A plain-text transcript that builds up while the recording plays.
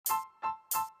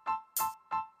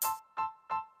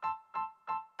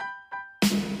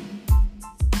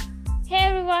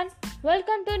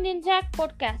Welcome to Ninjak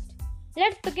Podcast.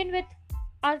 Let's begin with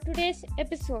our today's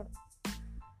episode.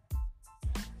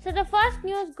 So the first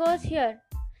news goes here.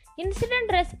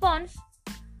 Incident response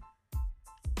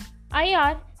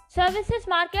IR services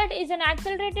market is an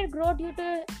accelerated growth due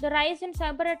to the rise in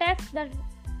cyber attacks that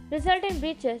result in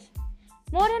breaches.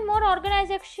 More and more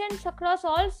organizations across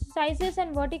all sizes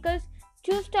and verticals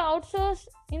choose to outsource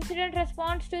incident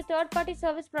response to third-party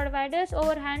service providers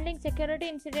over handling security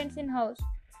incidents in-house.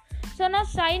 So now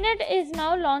Cynet is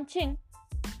now launching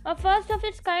a first of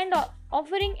its kind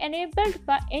offering enabled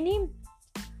by any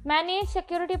managed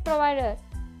security provider,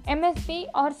 MSP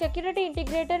or security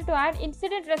integrator to add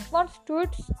incident response to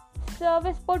its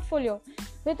service portfolio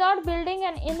without building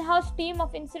an in-house team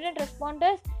of incident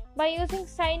responders by using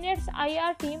Cynet's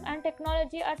IR team and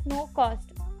technology at no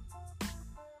cost.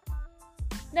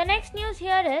 The next news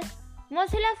here is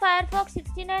Mozilla Firefox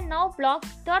 69 now blocks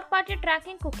third-party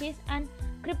tracking cookies and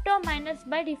crypto miners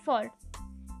by default.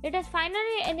 It has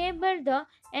finally enabled the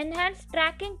enhanced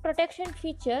tracking protection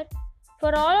feature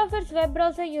for all of its web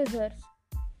browser users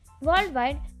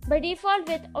worldwide by default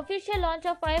with official launch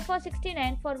of Firefox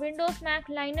 69 for Windows, Mac,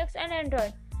 Linux and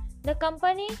Android. The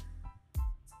company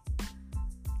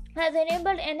has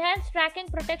enabled enhanced tracking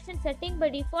protection setting by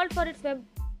default for its web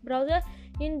browser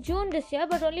in June this year,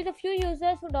 but only the few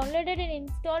users who downloaded and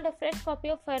installed a fresh copy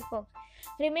of Firefox.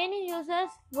 Remaining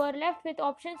users were left with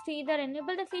options to either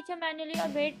enable the feature manually or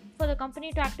wait for the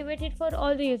company to activate it for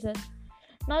all the users.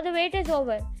 Now the wait is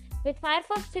over. With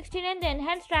Firefox 69, the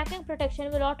enhanced tracking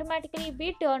protection will automatically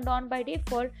be turned on by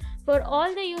default for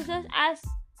all the users as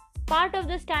part of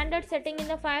the standard setting in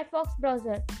the Firefox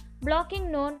browser,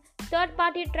 blocking known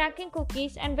third-party tracking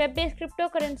cookies and web-based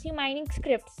cryptocurrency mining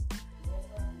scripts.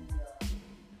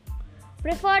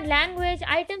 Preferred language,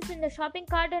 items in the shopping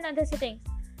cart and other settings.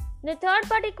 The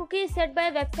third-party cookie is set by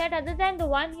a website other than the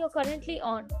one you're currently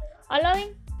on,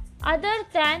 allowing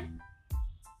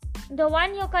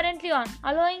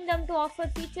them to offer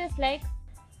features like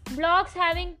blogs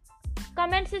having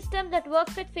comment system that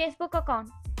works with Facebook account.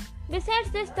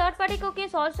 Besides this, third-party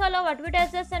cookies also allow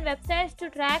advertisers and websites to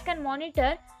track and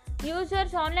monitor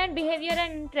users' online behavior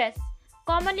and interests,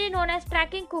 commonly known as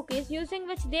tracking cookies, using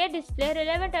which they display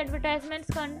relevant advertisements,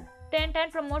 content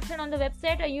and promotion on the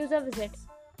website a user visits.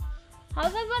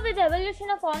 However, with the evolution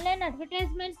of online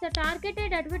advertisements, the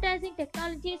targeted advertising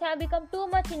technologies have become too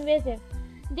much invasive,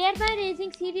 thereby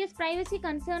raising serious privacy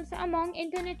concerns among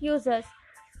internet users.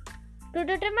 To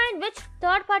determine which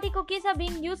third-party cookies are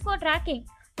being used for tracking,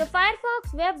 the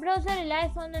Firefox web browser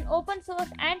relies on an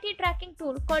open-source anti-tracking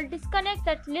tool called Disconnect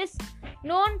that lists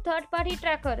known third-party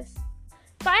trackers.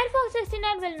 Firefox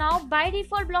 69 will now by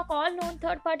default block all known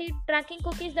third-party tracking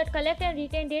cookies that collect and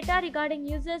retain data regarding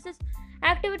users'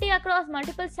 activity across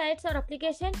multiple sites or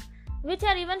applications, which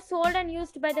are even sold and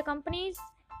used by the companies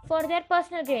for their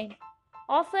personal gain,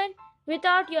 often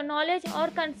without your knowledge or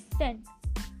consent.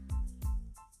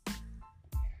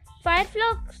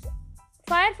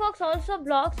 Firefox also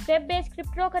blocks web-based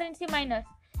cryptocurrency miners.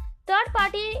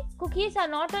 Third-party cookies are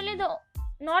not the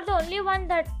only one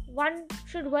that one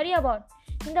should worry about.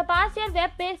 In the past year,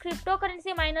 web-based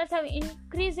cryptocurrency miners have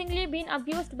increasingly been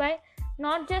abused by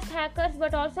not just hackers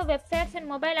but also websites and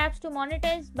mobile apps to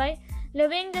monetize by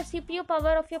levying the CPU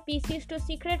power of your PCs to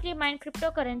secretly mine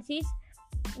cryptocurrencies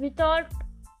without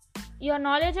your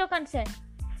knowledge or consent.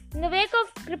 In the wake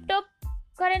of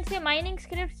cryptocurrency mining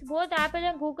scripts, both Apple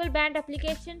and Google banned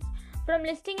applications from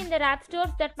listing in their app stores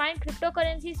that mine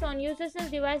cryptocurrencies on users'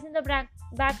 devices in the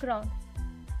background.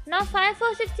 Now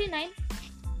Firefox 69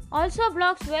 also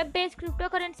blocks web-based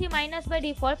cryptocurrency miners by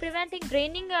default, preventing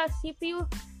draining our CPU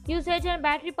usage and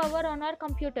battery power on our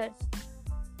computers.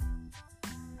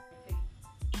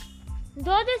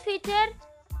 Though this feature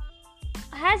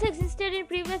has existed in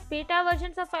previous beta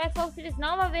versions of Firefox, it is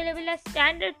now available as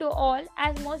standard to all,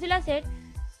 as Mozilla said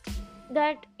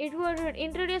that it would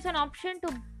introduce an option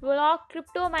to block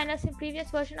crypto miners in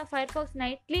previous version of Firefox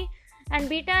nightly and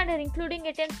beta and are including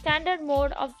it in standard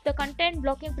mode of the content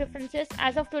blocking preferences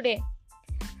as of today.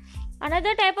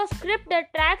 Another type of script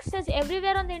that tracks us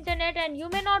everywhere on the internet and you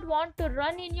may not want to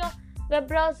run in your web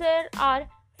browser are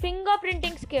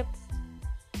fingerprinting scripts.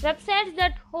 Websites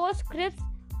that host scripts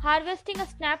harvesting a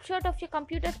snapshot of your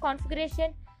computer's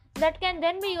configuration that can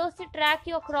then be used to track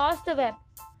you across the web.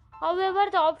 However,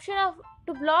 the option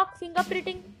to block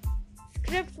fingerprinting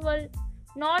scripts will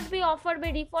not be offered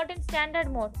by default in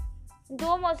standard mode.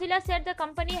 Though Mozilla said the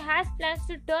company has plans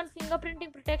to turn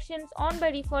fingerprinting protections on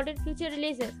by default in future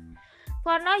releases.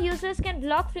 For now, users can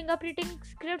block fingerprinting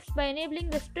scripts by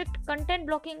enabling the strict content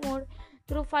blocking mode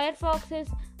through Firefox's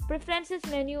Preferences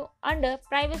menu under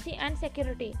Privacy and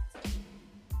Security.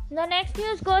 The next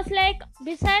news goes like,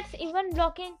 besides even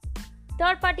blocking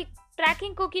third-party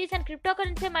tracking cookies and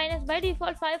cryptocurrency miners by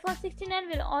default, Firefox 69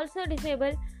 will also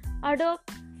disable Adobe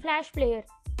Flash Player.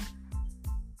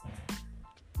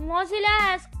 Mozilla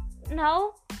has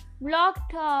now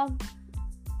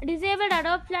disabled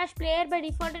Adobe Flash Player by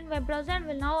default in web browser and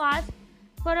will now ask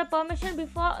for a permission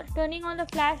before turning on the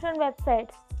Flash on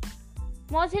websites.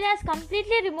 Mozilla has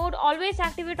completely removed Always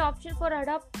Activate option for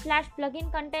Adobe Flash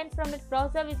plugin content from its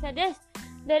browser, which suggests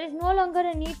there is no longer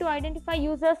a need to identify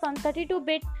users on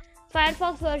 32-bit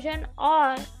Firefox version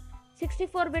or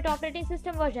 64-bit operating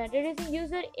system version, reducing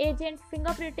user agent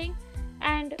fingerprinting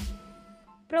and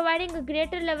providing a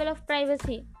greater level of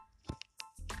privacy.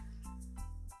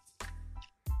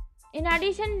 In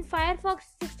addition, Firefox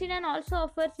 69 also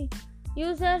offers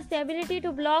users the ability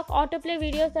to block autoplay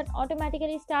videos that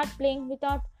automatically start playing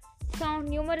without sound,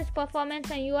 numerous performance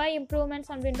and UI improvements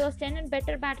on Windows 10 and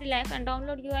better battery life and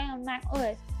download UI on Mac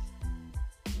OS.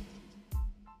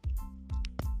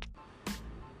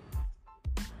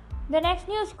 The next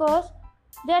news goes,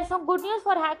 there's some good news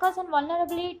for hackers and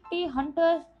vulnerability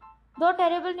hunters, though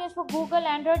terrible news for Google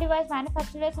Android device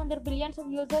manufacturers and their billions of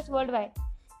users worldwide.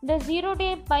 The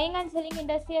zero-day buying and selling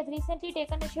industry has recently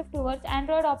taken a shift towards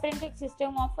Android operating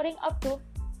system, offering up to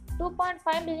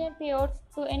 2.5 million payouts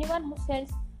to anyone who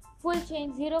sells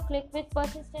full-chain zero-click with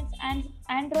persistence and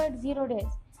Android 0 days.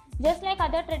 Just like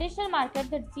other traditional markets,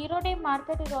 the zero-day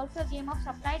market is also a game of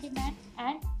supply, demand,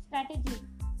 and strategy.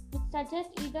 It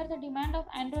suggests either the demand of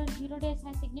Android 0 days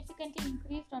has significantly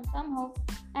increased or somehow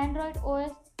Android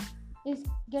OS is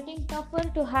getting tougher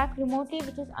to hack remotely,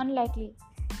 which is unlikely.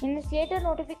 In its later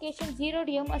notification,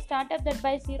 ZeroDM, a startup that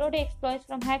buys zero-day exploits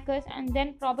from hackers and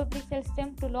then probably sells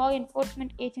them to law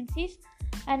enforcement agencies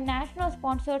and national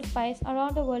sponsored spies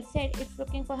around the world, said it's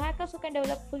looking for hackers who can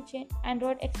develop full-chain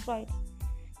Android exploits.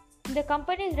 The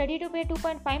company is ready to pay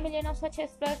 2.5 million of such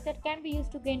exploits that can be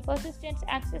used to gain persistence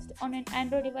access on an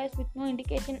Android device with no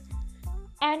indication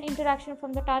and interaction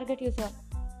from the target user.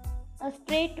 A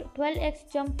straight 12x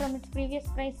jump from its previous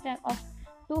price tag of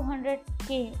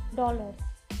 $200,000.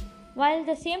 While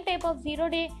the same type of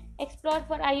zero-day exploit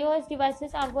for iOS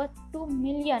devices are worth $2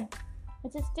 million,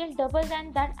 which is still double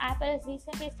than that Apple has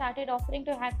recently started offering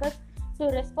to hackers to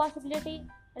responsibly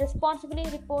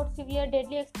report severe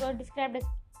deadly exploit described as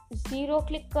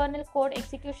zero-click kernel code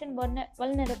execution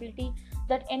vulnerability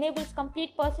that enables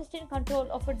complete persistent control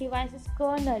of a device's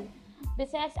kernel.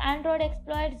 Besides Android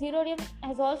exploit, ZeroDM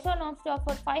has also announced to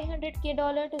offer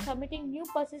 $500,000 to submitting new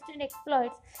persistent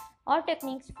exploits or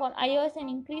techniques for iOS and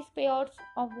increased payouts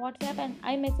of WhatsApp and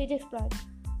iMessage exploits.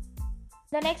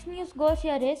 The next news goes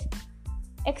here is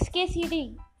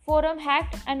XKCD forum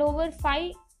hacked and over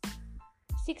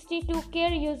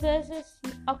 562K users'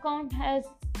 account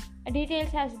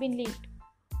details has been leaked.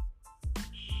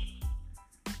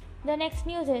 The next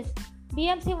news is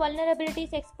BMC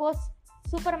vulnerabilities expose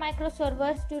Supermicro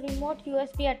servers to remote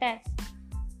USB attacks.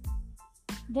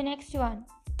 The next one,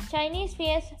 Chinese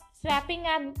face swapping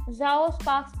app Zhao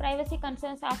sparks privacy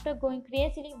concerns after going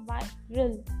crazily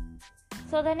viral.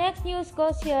 So the next news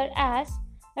goes here as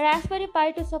Raspberry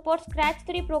Pi to support Scratch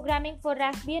 3 programming for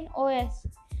Raspbian OS.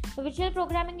 The visual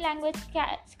programming language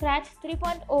Scratch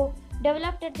 3.0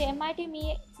 developed at the MIT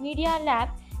Media Lab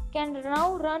can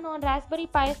now run on Raspberry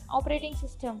Pi's operating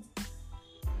system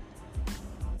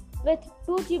with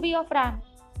 2 GB of RAM.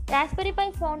 Raspberry Pi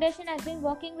Foundation has been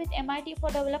working with MIT for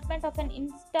development of an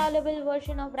installable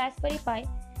version of Raspberry Pi.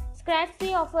 Scratch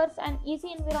 3 offers an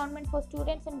easy environment for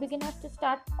students and beginners to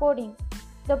start coding.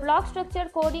 The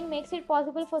block-structured coding makes it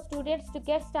possible for students to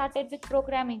get started with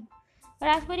programming.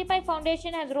 Raspberry Pi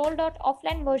Foundation has rolled out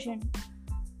offline version.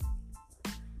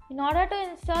 In order to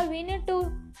install, we need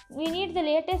the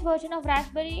latest version of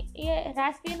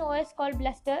Raspbian OS called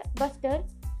Buster,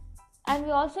 and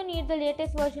we also need the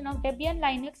latest version of Debian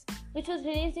Linux, which was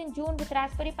released in June with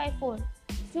Raspberry Pi 4.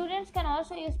 Students can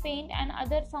also use Paint and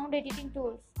other sound editing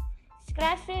tools.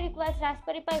 Scratch 3 requires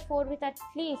Raspberry Pi 4 with at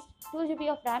least 2 GB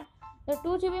of RAM. The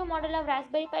 2 GB model of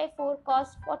Raspberry Pi 4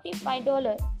 costs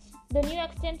 $45. The new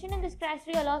extension in the Scratch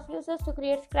 3 allows users to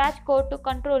create Scratch code to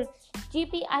control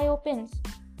GPIO pins.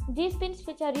 These pins,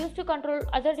 which are used to control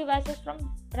other devices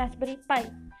from Raspberry Pi.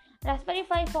 Raspberry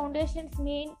Pi Foundation's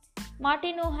main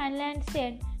Martin O'Hanlon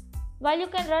said, while you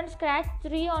can run Scratch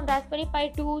 3 on Raspberry Pi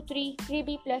 2, 3,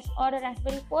 3B+, or a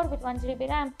Raspberry 4 with 1 GB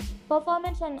RAM,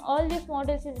 performance on all these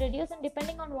models is reduced, and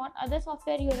depending on what other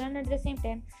software you run at the same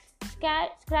time,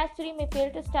 Scratch 3 may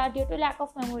fail to start due to lack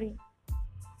of memory.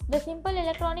 The simple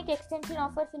electronic extension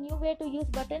offers a new way to use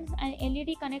buttons and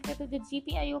LED connected to the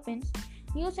GPIO pins.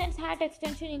 New Sense Hat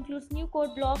extension includes new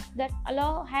code blocks that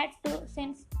allow hat to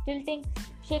sense tilting,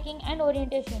 shaking, and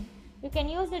orientation. You can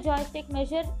use the joystick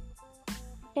measure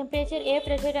temperature, air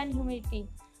pressure, and humidity.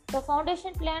 The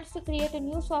foundation plans to create a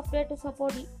new software to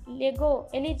support LEGO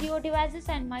devices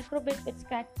and microbit with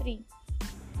Scratch 3.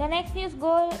 The next news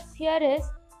goes here is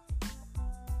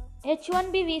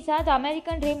H-1B visa, the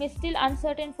American dream, is still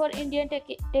uncertain for Indian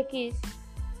techies.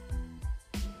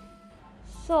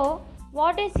 So,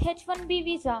 what is H-1B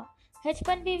visa?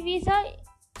 H-1B visa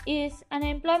is an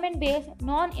employment-based,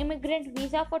 non-immigrant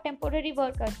visa for temporary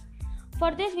workers. For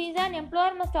this visa, an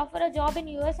employer must offer a job in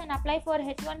US and apply for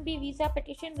H-1B visa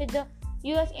petition with the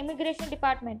US Immigration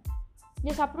Department.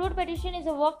 This approved petition is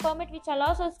a work permit which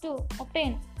allows us to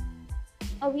obtain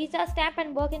a visa stamp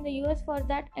and work in the US for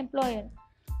that employer.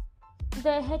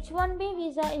 The H-1B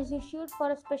visa is issued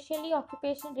for a specially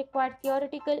occupation required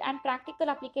theoretical and practical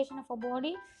application of a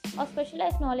body of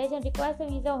specialized knowledge and requires the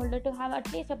visa holder to have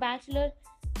at least a bachelor's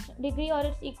degree or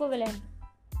its equivalent.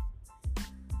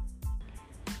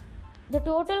 The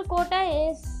total quota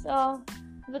is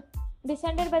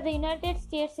decided by the United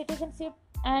States Citizenship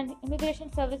and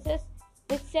Immigration Services,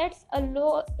 which sets a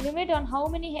low limit on how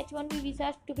many H-1B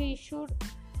visas to be issued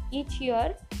each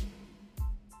year.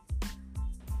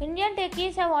 Indian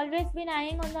techies have always been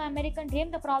eyeing on the American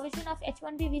dream. The provision of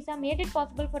H-1B visa made it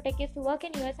possible for techies to work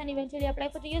in US and eventually apply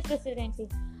for the US residency,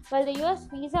 while the US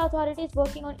visa authority is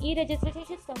working on e-registration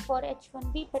system for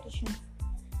H-1B petitions.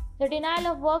 The denial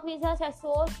of work visas has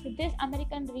sourced this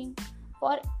American dream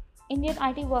for Indian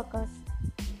IT workers.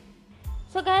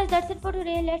 So guys, that's it for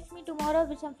today. Let's meet tomorrow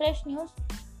with some fresh news.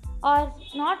 Or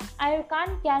not, I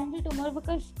can't guarantee tomorrow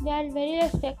because there are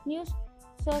various tech news.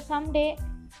 So someday,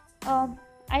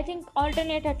 I think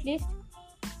alternate at least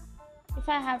if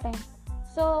I have time.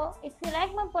 So if you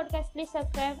like my podcast, please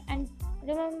subscribe, and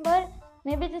remember,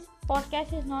 maybe this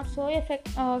podcast is not so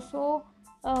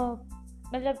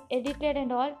edited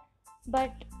and all,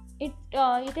 but it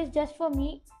is just for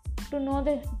me to know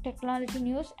the technology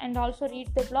news and also read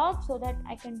the blog so that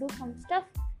I can do some stuff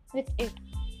with it.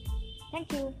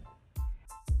 Thank you.